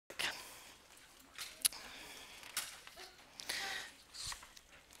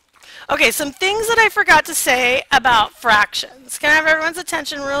Okay, some things that I forgot to say about fractions. Can I have everyone's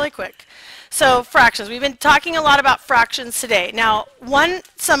attention really quick? So fractions, we've been talking a lot about fractions today. Now,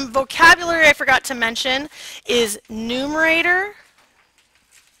 some vocabulary I forgot to mention is numerator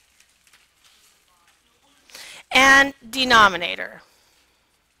and denominator.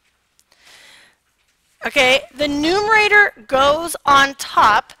 Okay, the numerator goes on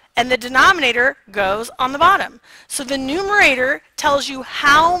top and the denominator goes on the bottom. So the numerator tells you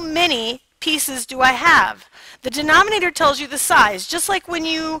how many pieces do I have. The denominator tells you the size, just like when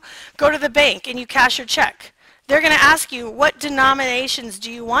you go to the bank and you cash your check. They're going to ask you, what denominations do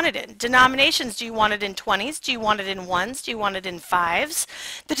you want it in? Denominations, do you want it in 20s? Do you want it in 1s? Do you want it in 5s?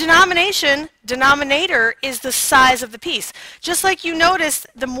 The denominator is the size of the piece. Just like you notice,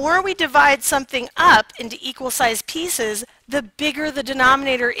 the more we divide something up into equal size pieces, the bigger the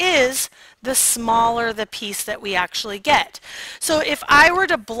denominator is, the smaller the piece that we actually get. So if I were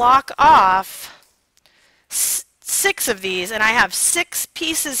to block off 6 of these, and I have 6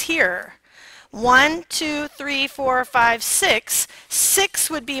 pieces here, 1, 2, 3, 4, 5, 6. 6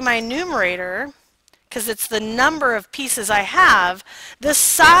 would be my numerator because it's the number of pieces I have. The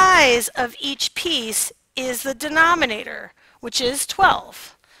size of each piece is the denominator, which is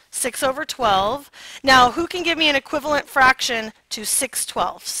 12. 6 over 12. Now, who can give me an equivalent fraction to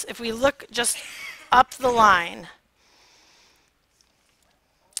 6/12? If we look just up the line,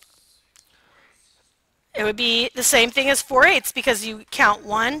 it would be the same thing as 4/8 because you count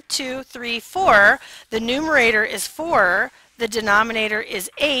 1, 2, 3, 4. The numerator is 4. The denominator is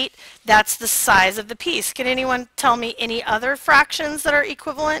 8. That's the size of the piece. Can anyone tell me any other fractions that are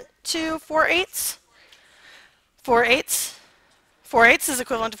equivalent to 4/8? 4/8? 4/8 is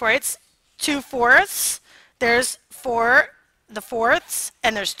equivalent to 4/8. 2/4. There's 4, the fourths,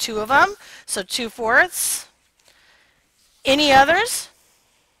 and there's 2 of them. So 2/4. Any others?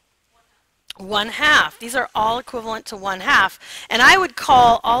 1/2. These are all equivalent to 1/2. And I would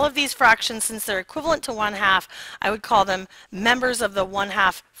call all of these fractions, since they're equivalent to 1/2, I would call them members of the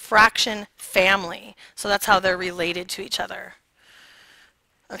 1/2 fraction family. So that's how they're related to each other.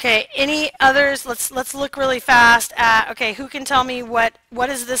 Okay, any others? Let's look really fast at, okay, who can tell me what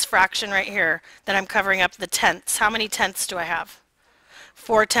is this fraction right here that I'm covering up, the tenths? How many tenths do I have?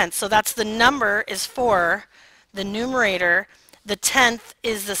 4/10. So that's the number is 4, the numerator. The tenth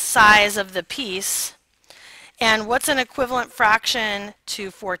is the size of the piece. And what's an equivalent fraction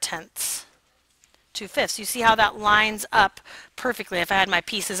to 4/10? 2/5. You see how that lines up perfectly if I had my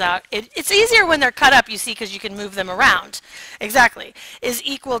pieces out. It's easier when they're cut up, you see, because you can move them around. Exactly. Is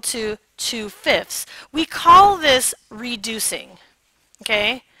equal to 2/5. We call this reducing.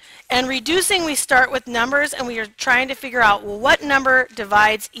 Okay? And reducing, we start with numbers and we are trying to figure out, well, what number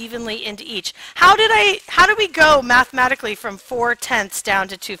divides evenly into each. How did we go mathematically from 4/10 down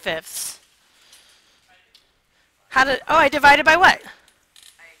to 2/5? I divided by what?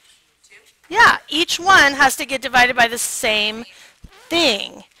 Yeah, each one has to get divided by the same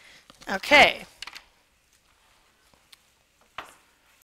thing. Okay.